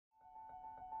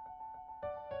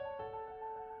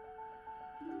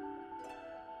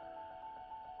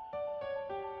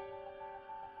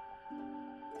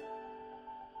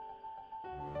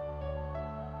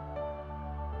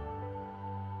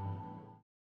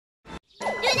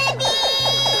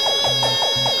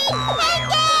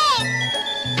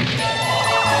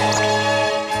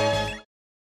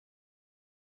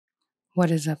What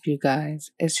is up, you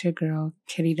guys? It's your girl,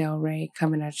 KittyDelRey,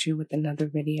 coming at you with another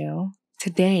video.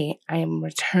 Today, I am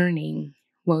returning.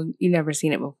 Well, you never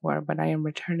seen it before, but I am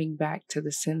returning back to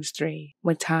The Sims 3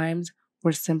 when times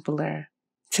were simpler.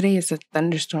 Today is a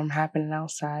thunderstorm happening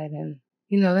outside, and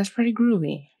that's pretty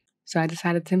groovy. So I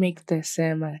decided to make this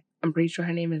sim. I'm pretty sure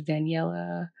her name is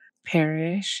Daniella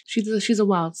Parrish. She's a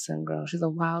wild sim girl. She's a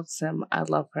wild sim. I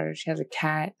love her. She has a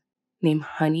cat named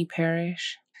Honey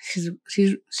Parrish.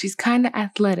 She's kind of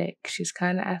athletic. She's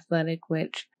kind of athletic,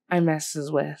 which I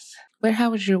messes with. But how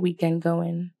was your weekend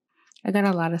going? I got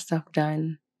a lot of stuff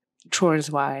done, chores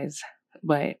wise,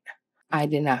 but I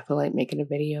did not feel like making a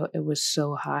video. It was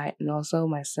so hot, and also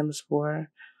my Sims 4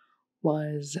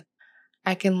 was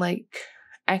acting like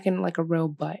a real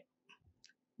butt.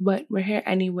 But we're here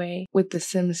anyway with The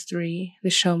Sims 3. The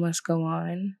show must go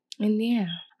on. And yeah,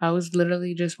 I was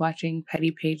literally just watching Petty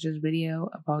Page's video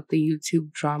about the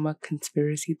YouTube drama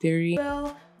conspiracy theory.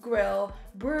 Grill,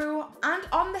 brew, and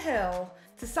on the hill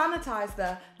to sanitize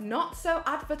the not so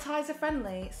advertiser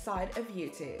friendly side of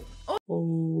YouTube.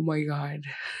 Oh my god.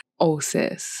 Oh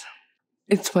sis.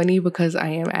 It's funny because I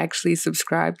am actually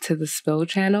subscribed to the Spill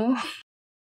channel.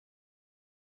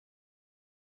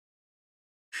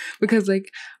 Because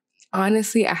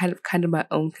honestly, I had kind of my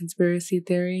own conspiracy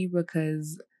theory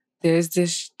because there's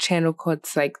this channel called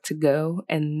Psych2Go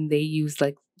and they use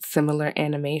similar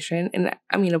animation. And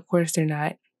I mean, of course, they're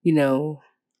not,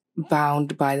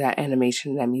 bound by that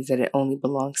animation. That means that it only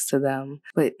belongs to them.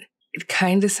 But it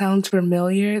kind of sounds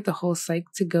familiar, the whole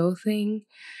Psych2Go thing.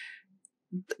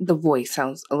 The voice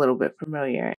sounds a little bit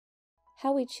familiar.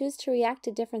 How we choose to react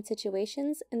to different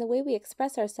situations and the way we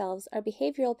express ourselves are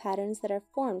behavioral patterns that are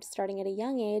formed starting at a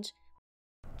young age.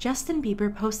 Justin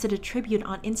Bieber posted a tribute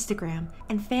on Instagram,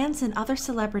 and fans and other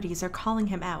celebrities are calling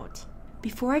him out.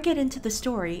 Before I get into the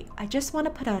story, I just want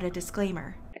to put out a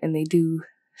disclaimer. And they do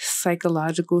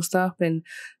psychological stuff, and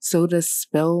so does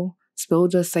Spill. Spill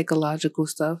does psychological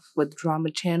stuff with drama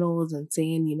channels and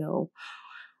saying,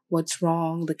 what's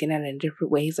wrong, looking at it in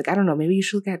different ways. I don't know, maybe you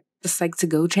should look at the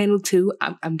Psych2Go channel too.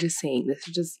 I'm just saying,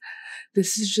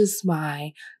 this is just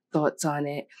my thoughts on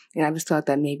it. And I just thought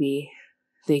that maybe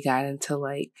they got into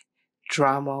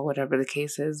drama, whatever the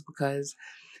case is, because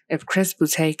if Chris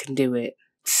Boutte can do it,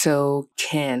 so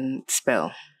can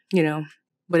Spill,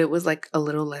 But it was a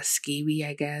little less skeevy,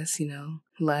 I guess,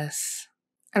 less,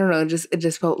 I don't know, it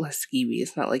just felt less skeevy.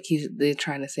 It's not like they're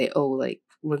trying to say, oh,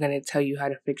 we're going to tell you how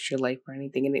to fix your life or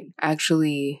anything. And it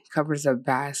actually covers a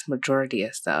vast majority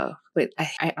of stuff. But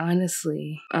I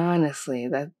honestly,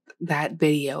 that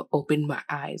video opened my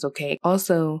eyes, okay?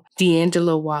 Also,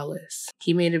 D'Angelo Wallace,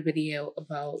 he made a video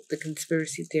about the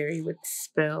conspiracy theory with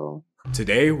Spill.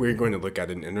 Today, we're going to look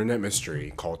at an internet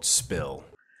mystery called Spill.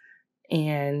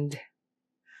 And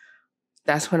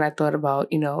that's when I thought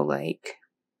about,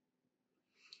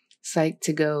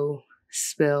 Psych2Go,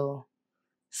 Spill,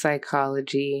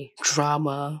 psychology,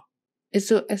 drama.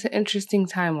 It's an interesting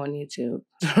time on YouTube.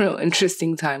 It's a real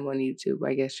interesting time on YouTube,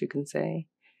 I guess you can say.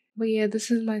 But yeah,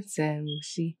 this is my sim.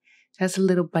 She has a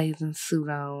little bathing suit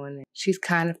on, and she's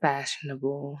kind of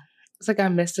fashionable. It's I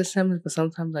miss The Sims, but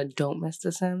sometimes I don't miss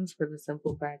The Sims for the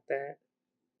simple fact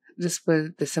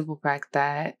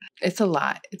that it's a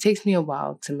lot. It takes me a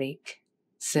while to make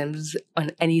Sims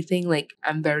on anything.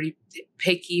 I'm very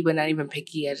picky, but not even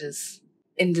picky. I just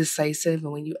indecisive,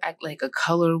 and when you act like a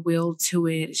color wheel to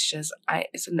it,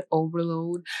 it's an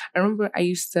overload. I remember I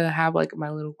used to have my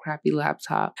little crappy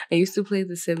laptop. I used to play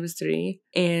The Sims 3,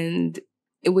 and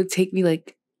it would take me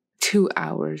 2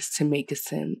 hours to make a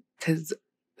sim because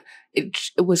it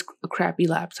was a crappy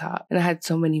laptop, and I had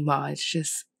so many mods,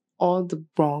 just all the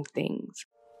wrong things.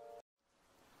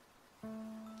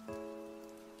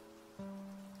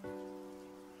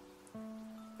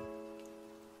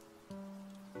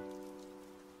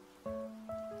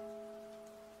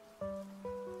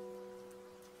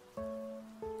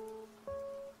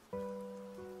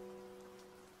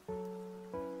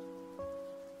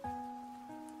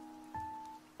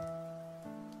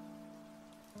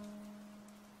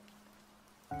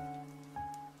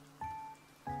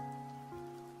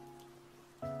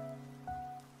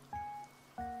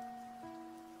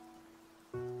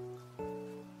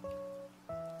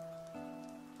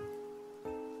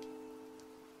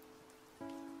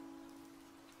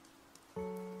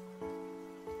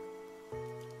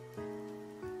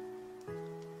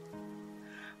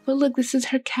 But look, this is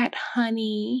her cat,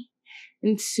 Honey.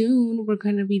 And soon we're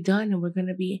going to be done and we're going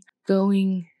to be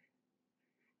going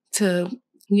to,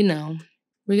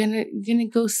 we're gonna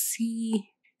go see,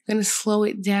 gonna slow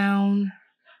it down,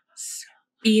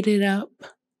 speed it up.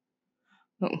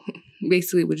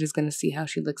 basically we're just going to see how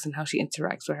she looks and how she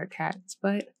interacts with her cats.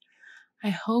 But I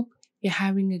hope you're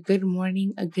having a good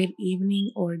morning, a good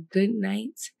evening, or a good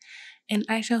night. And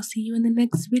I shall see you in the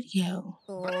next video.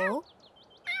 Oh.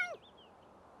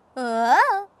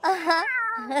 Oh.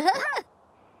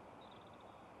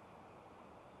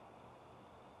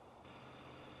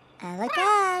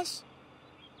 Alakash.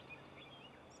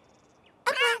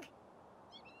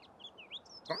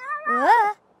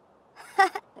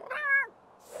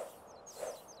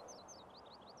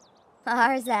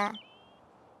 Marza.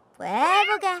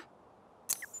 Puebuga.